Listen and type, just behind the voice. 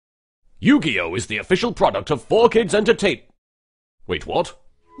Yu-Gi-Oh! Is the official product of 4Kids Entertainment. Wait, what?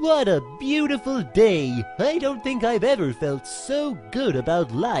 What a beautiful day. I don't think I've ever felt so good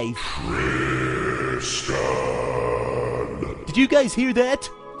about life. Tristán. Did you guys hear that?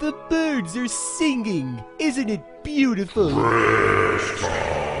 The birds are singing. Isn't it beautiful? Tristán.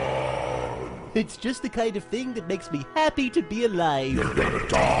 It's just the kind of thing that makes me happy to be alive. You're gonna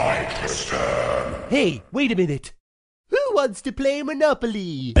die, Tristán. Hey, wait a minute. Who wants to play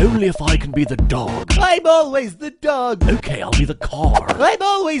Monopoly? Only if I can be the dog. I'm always the dog. Okay, I'll be the car. I'm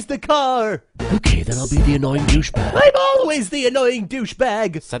always the car. Okay, then I'll be the annoying douchebag. I'm always the annoying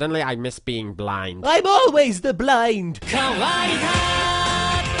douchebag. Suddenly I miss being blind. I'm always the blind.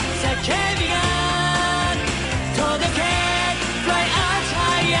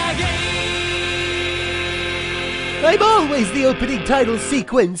 I'm always the opening title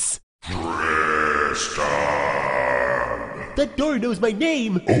sequence. Tristán. That door knows my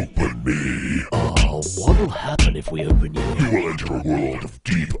name. Open me. What'll happen if we open you? You will enter a world of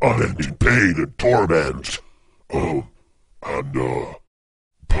deep, unending pain and torment.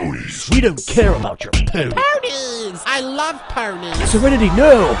 Ponies. We don't care about your pony. Ponies! I love ponies! Serenity,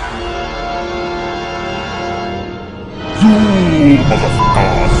 no! Zoom,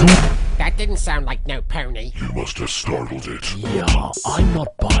 motherfucker! That didn't sound like no pony. You must have startled it. Yeah, I'm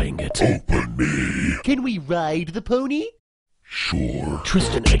not buying it. Open me. Can we ride the pony? Sure.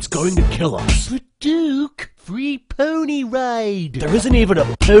 Tristan, it's going to kill us. But Duke, free pony ride. There isn't even a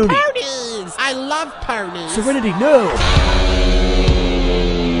pony. Ponies! I love ponies! Serenity, no!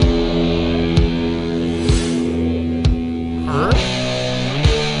 Huh?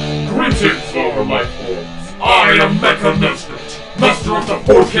 Greetings, lower life forms. I am Mecha Nizbyt, master of the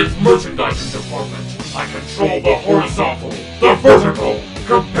 4Kids merchandising department. I control the horizontal, the vertical.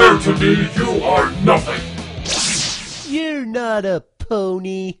 Compared to me, you are nothing. You're not a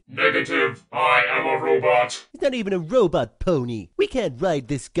pony. Negative, I am a robot. He's not even a robot pony. We can't ride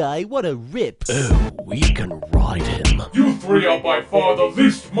this guy. What a rip. Oh, we can ride him. You three are by far the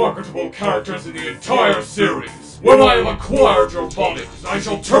least marketable characters in the entire series. When I have acquired your bodies, I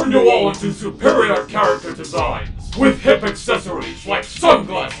shall turn you all into superior character designs, with hip accessories like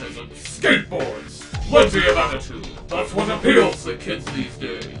sunglasses and skateboards. Plenty of attitude. That's what appeals to kids these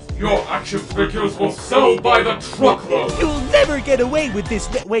days. Your action figures will sell by the truckload. You'll never get away with this.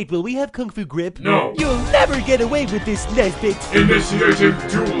 Wait, will we have Kung Fu Grip? No. You'll never get away with this, Nesbitt. Initiating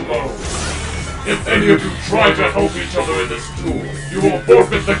duel mode. If any of you try to help each other in this duel, you will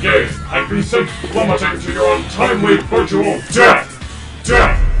forfeit the game and be sent plummeting to your untimely virtual death.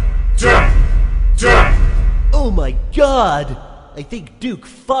 Death. Death. Death. Oh my God. I think Duke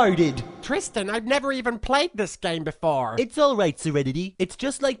farted. Tristan, I've never even played this game before. It's alright, Serenity. It's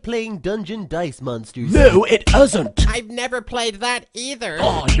just like playing Dungeon Dice Monsters. No, it isn't. I've never played that either.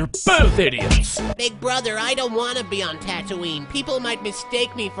 Oh, you're both idiots. Big brother, I don't want to be on Tatooine. People might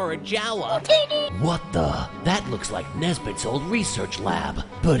mistake me for a Jawa. What the? That looks like Nesbitt's old research lab.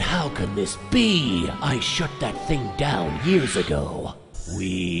 But how can this be? I shut that thing down years ago.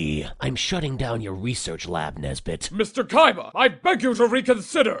 I'm shutting down your research lab, Nesbitt. Mr. Kaiba, I beg you to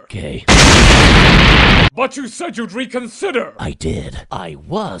reconsider. Okay. But you said you'd reconsider. I did. I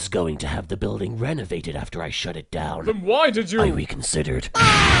was going to have the building renovated after I shut it down. Then why did you... I reconsidered.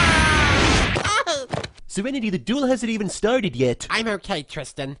 Serenity, the duel hasn't even started yet. I'm okay,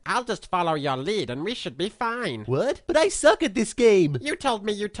 Tristan. I'll just follow your lead and we should be fine. What? But I suck at this game. You told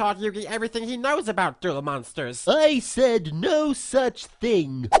me you taught Yugi everything he knows about duel monsters. I said no such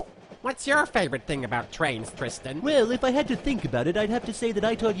thing. What's your favorite thing about trains, Tristan? Well, if I had to think about it, I'd have to say that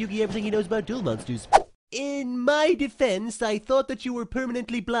I taught Yugi everything he knows about duel monsters. In my defense, I thought that you were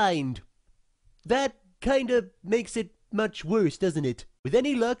permanently blind. That kinda makes it much worse, doesn't it? With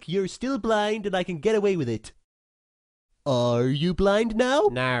any luck, you're still blind and I can get away with it. Are you blind now?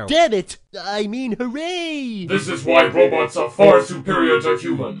 No. Damn it! I mean, hooray! This is why robots are far superior to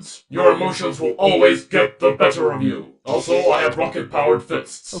humans. Your emotions will always get the better of you. Also, I have rocket-powered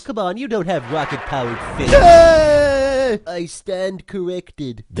fists. Oh, come on, you don't have rocket-powered fists. Ah! I stand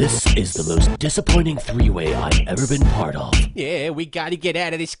corrected. This is the most disappointing three-way I've ever been part of. Yeah, we gotta get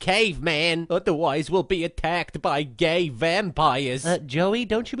out of this cave, man. Otherwise, we'll be attacked by gay vampires. Joey,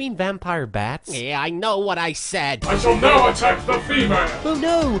 don't you mean vampire bats? Yeah, I know what I said. I shall now attack the female. Oh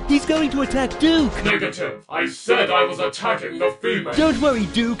no, he's going to attack Duke. Negative. I said I was attacking the female. Don't worry,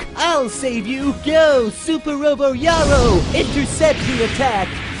 Duke. I'll save you. Go, Super Robo Yarrow. Intercept the attack.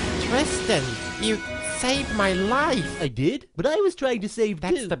 Tristan, you saved my life. I did? But I was trying to save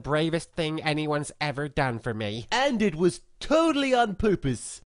That's Duke. the bravest thing anyone's ever done for me. And it was totally on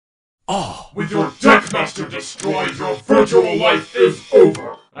purpose. With your Deckmaster destroyed, your virtual life is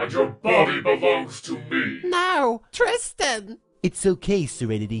over, and your body no! Tristan! It's okay,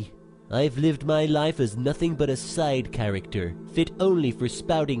 Serenity. I've lived my life as nothing but a side character, fit only for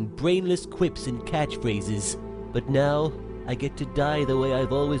spouting brainless quips and catchphrases. But now, I get to die the way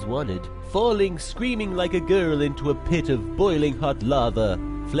I've always wanted, falling screaming like a girl into a pit of boiling hot lava,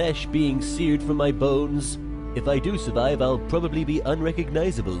 flesh being seared from my bones. If I do survive, I'll probably be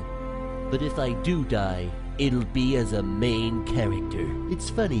unrecognizable. But if I do die, it'll be as a main character. It's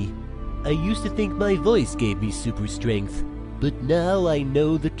funny. I used to think my voice gave me super strength, but now I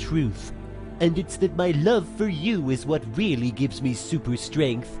know the truth. And it's that my love for you is what really gives me super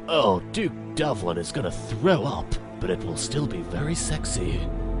strength. Oh, Duke Devlin is gonna throw up, but it will still be very sexy.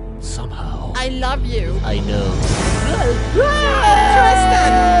 Somehow. I love you. I know.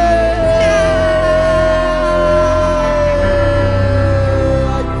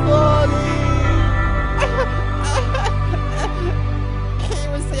 He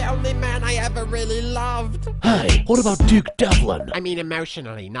was the only man I ever really loved. Hey, what about Duke Devlin? I mean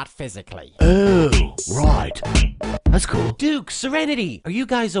emotionally, not physically. Oh, right. That's cool. Duke, Serenity, are you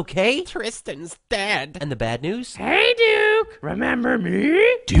guys okay? Tristan's dead. And the bad news? Hey, Duke, remember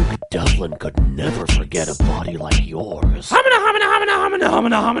me? Duke Devlin could never forget a body like yours. Hamina, hamina, hamina, hamina,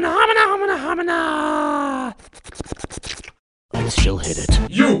 hamina, hamina, hamina, hamina, hamina. I'd still hit it.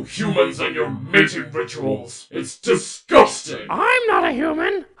 You humans and your mating rituals. It's disgusting. I'm not a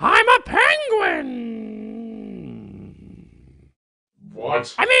human. I'm a penguin.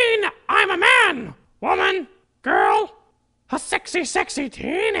 What? I mean, I'm a man, woman, girl, a sexy, sexy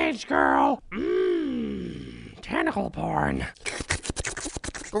teenage girl. Tentacle porn.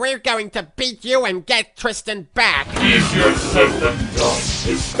 We're going to beat you and get Tristan back. Easier said than done.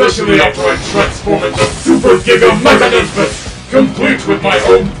 Especially after I transform into Super Giga Mega Nizbit, complete with my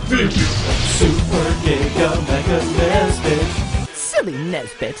own theme music. Super Giga Mega Nizbit. Silly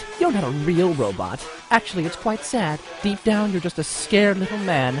Nesbit, you're not a real robot. Actually, it's quite sad. Deep down, you're just a scared little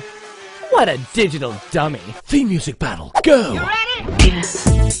man. What a digital dummy. Theme music battle, go! You ready? Mega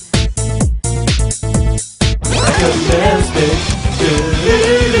Nizbit.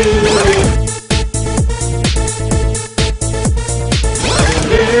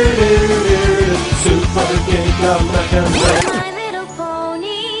 Super Giga Mega Nizbit. My little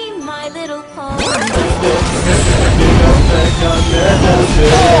pony, my little pony.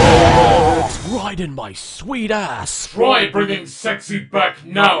 Right in my sweet ass. Try bringing sexy back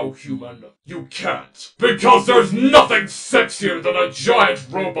now, human. You can't. Because there's nothing sexier than a giant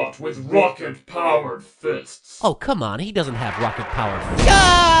robot with rocket-powered fists. Oh, come on, he doesn't have rocket power.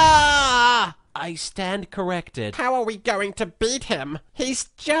 Ah! I stand corrected. How are we going to beat him? He's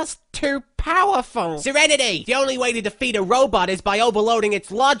just too powerful. Serenity! The only way to defeat a robot is by overloading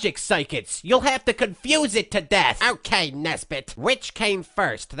its logic circuits. You'll have to confuse it to death. Okay, Nesbit. Which came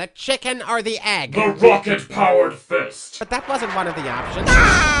first, the chicken or the egg? The rocket-powered fist. But that wasn't one of the options.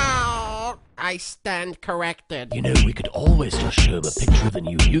 No! I stand corrected. You know, we could always just show him a picture of the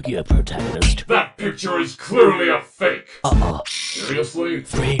new Yu-Gi-Oh protagonist. That picture is clearly a fake. Seriously?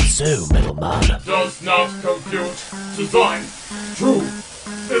 Afraid so, Metal Man. Does not compute. Design. True.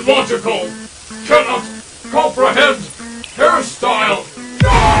 Illogical. Cannot comprehend. Hairstyle.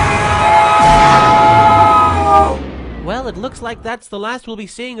 Well, it looks like that's the last we'll be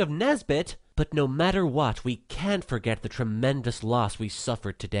seeing of Nesbit. But no matter what, we can't forget the tremendous loss we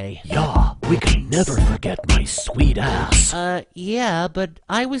suffered today. Yeah, we can never forget my sweet ass. Yeah, but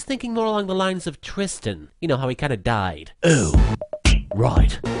I was thinking more along the lines of Tristan. You know, how he kind of died. Oh,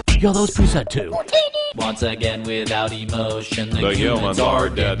 right. Yeah, that was pretty sad too. Once again, without emotion, the humans are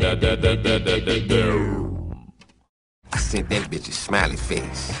dead. I sent that bitch a smiley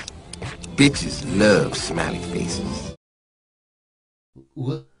face. Bitches love smiley faces.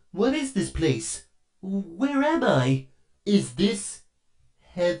 What is this place? Where am I? Is this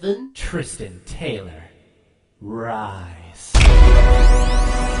heaven? Tristan Taylor, rise.